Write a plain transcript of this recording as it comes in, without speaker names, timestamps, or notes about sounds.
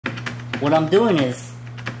What I'm doing is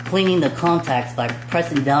cleaning the contacts by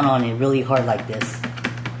pressing down on it really hard like this.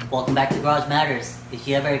 Welcome back to GarageMatters. If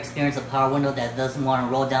you ever experience a power window that doesn't want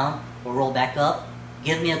to roll down or roll back up,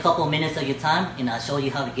 give me a couple of minutes of your time and I'll show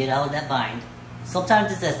you how to get out of that bind.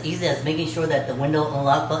 Sometimes it's as easy as making sure that the window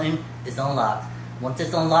unlock button is unlocked. Once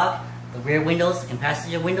it's unlocked, the rear windows and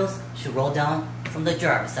passenger windows should roll down from the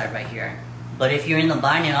driver's side right here. But if you're in the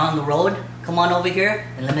bind and on the road, come on over here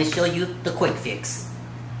and let me show you the quick fix.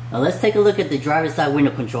 Now let's take a look at the driver's side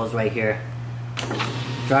window controls right here.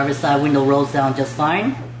 Driver's side window rolls down just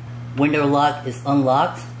fine. Window lock is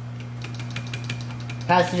unlocked.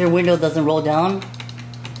 Passenger window doesn't roll down.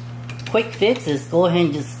 Quick fix is go ahead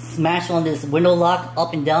and just smash on this window lock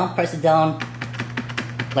up and down, press it down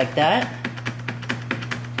like that.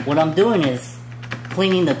 What I'm doing is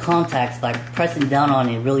cleaning the contacts by pressing down on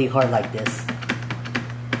it really hard like this.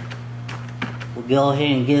 We'll go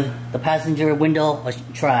ahead and give the passenger window a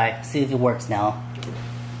try, see if it works now.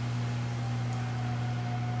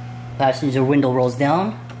 Passenger window rolls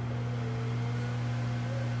down,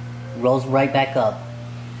 rolls right back up.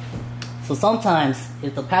 So sometimes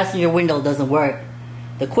if the passenger window doesn't work,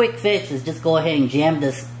 the quick fix is just go ahead and jam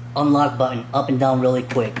this unlock button up and down really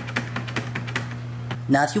quick.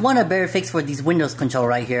 Now if you want a better fix for these windows control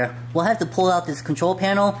right here, we'll have to pull out this control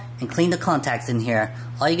panel and clean the contacts in here.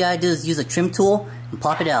 All you gotta do is use a trim tool and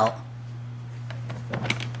pop it out.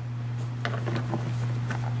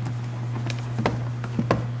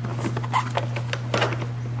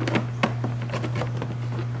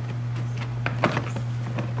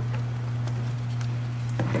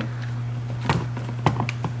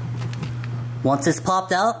 Once it's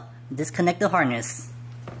popped out, disconnect the harness.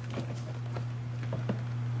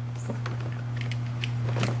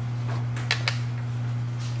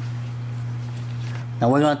 Now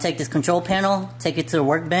we're going to take this control panel, take it to the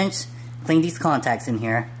workbench, clean these contacts in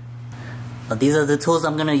here. Now these are the tools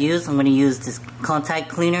I'm going to use. I'm going to use this contact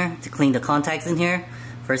cleaner to clean the contacts in here.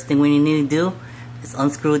 First thing we need to do is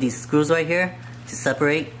unscrew these screws right here to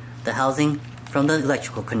separate the housing from the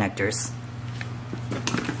electrical connectors.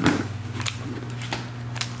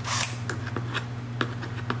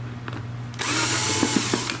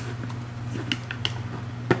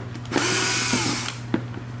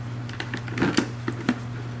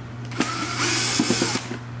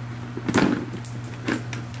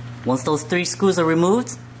 Once those 3 screws are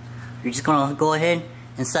removed, you're just going to go ahead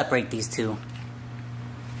and separate these 2.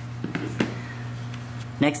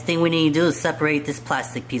 Next thing we need to do is separate this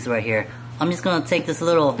plastic piece right here. I'm just going to take this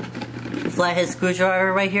little flathead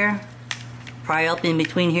screwdriver right here, pry up in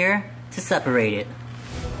between here to separate it.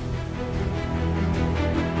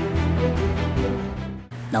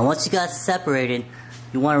 Now once you got it separated,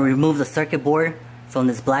 you want to remove the circuit board from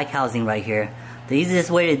this black housing right here. The easiest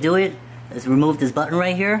way to do it is remove this button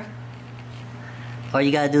right here. All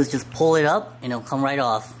you gotta do is just pull it up and it'll come right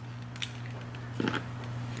off.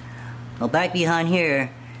 Now back behind here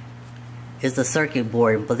is the circuit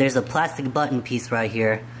board, but there's a plastic button piece right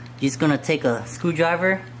here. You're just gonna take a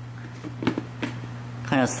screwdriver,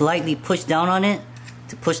 kind of slightly push down on it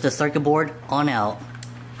to push the circuit board on out.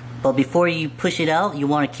 But before you push it out, you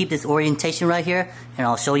want to keep this orientation right here, and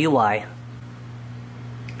I'll show you why.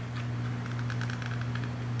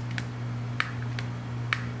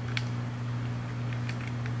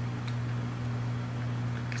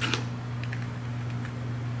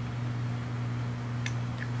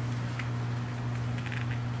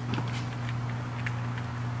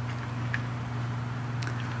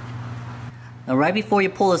 Now right before you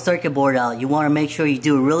pull the circuit board out, you want to make sure you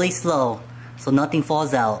do it really slow so nothing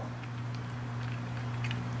falls out.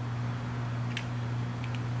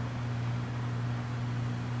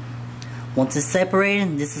 Once it's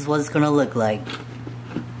separated, this is what it's going to look like.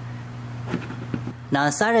 Now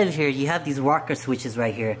inside of here you have these rocker switches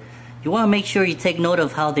right here. You want to make sure you take note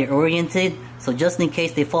of how they're oriented, so just in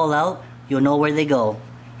case they fall out, you'll know where they go.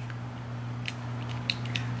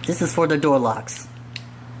 This is for the door locks.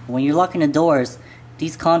 When you're locking the doors,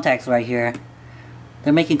 these contacts right here,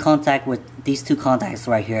 they're making contact with these 2 contacts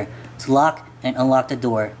right here to lock and unlock the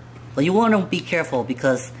door. But you want to be careful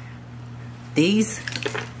because these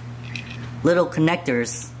little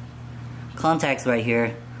connectors, contacts right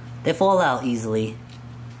here, they fall out easily.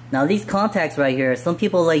 Now these contacts right here, some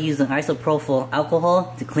people like using isopropyl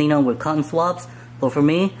alcohol to clean them with cotton swabs, but for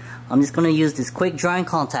me, I'm just going to use this quick drying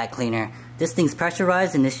contact cleaner. This thing's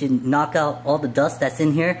pressurized and this should knock out all the dust that's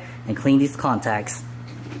in here and clean these contacts.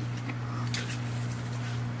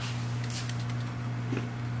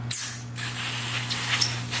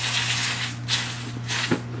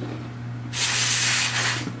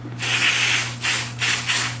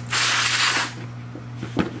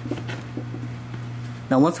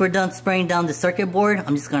 Now once we're done spraying down the circuit board,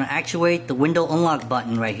 I'm just going to actuate the window unlock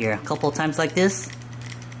button right here a couple of times like this.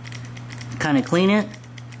 Kind of clean it.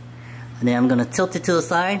 And then I'm going to tilt it to the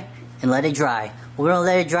side and let it dry. We're going to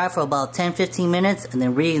let it dry for about 10-15 minutes and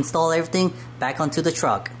then reinstall everything back onto the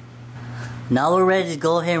truck. Now we're ready to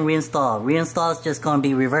go ahead and reinstall. Reinstall is just going to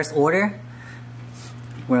be reverse order.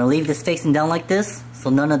 We're going to leave this facing down like this so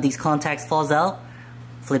none of these contacts falls out.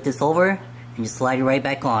 Flip this over and just slide it right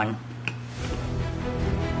back on.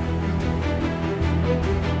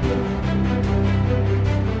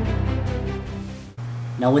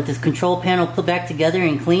 Now with this control panel put back together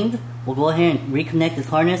and cleaned, we'll go ahead and reconnect this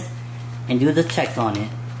harness and do the checks on it.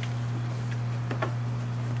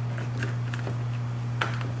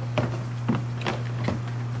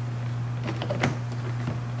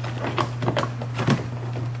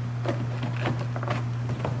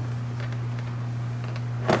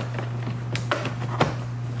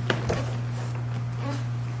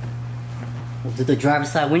 We'll do the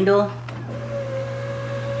driver's side window.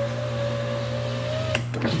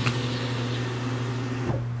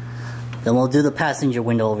 Then we'll do the passenger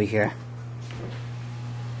window over here.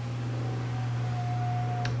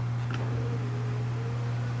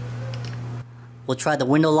 We'll try the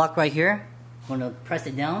window lock right here. I'm going to press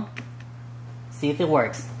it down, see if it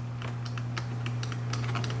works.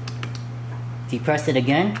 Depress it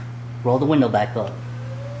again, roll the window back up.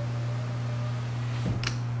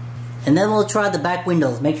 And then we'll try the back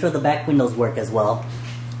windows, make sure the back windows work as well.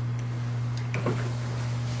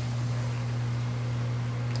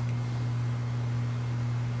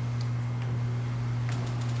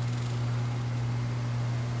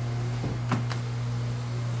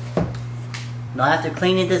 Now after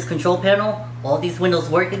cleaning this control panel, all these windows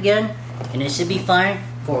work again, and it should be fine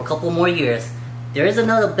for a couple more years. There is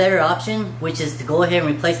another better option, which is to go ahead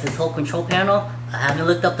and replace this whole control panel. I haven't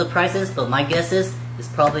looked up the prices, but my guess is it's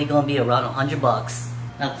probably going to be around 100 bucks.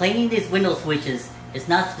 Now cleaning these window switches is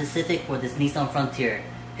not specific for this Nissan Frontier.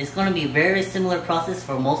 It's going to be a very similar process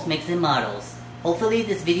for most makes and models. Hopefully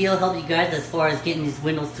this video helped you guys as far as getting these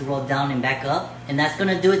windows to roll down and back up. And that's going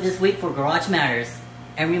to do it this week for Garage Matters.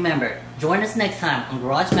 And remember, join us next time on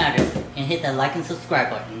Garage Matters and hit that like and subscribe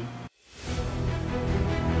button.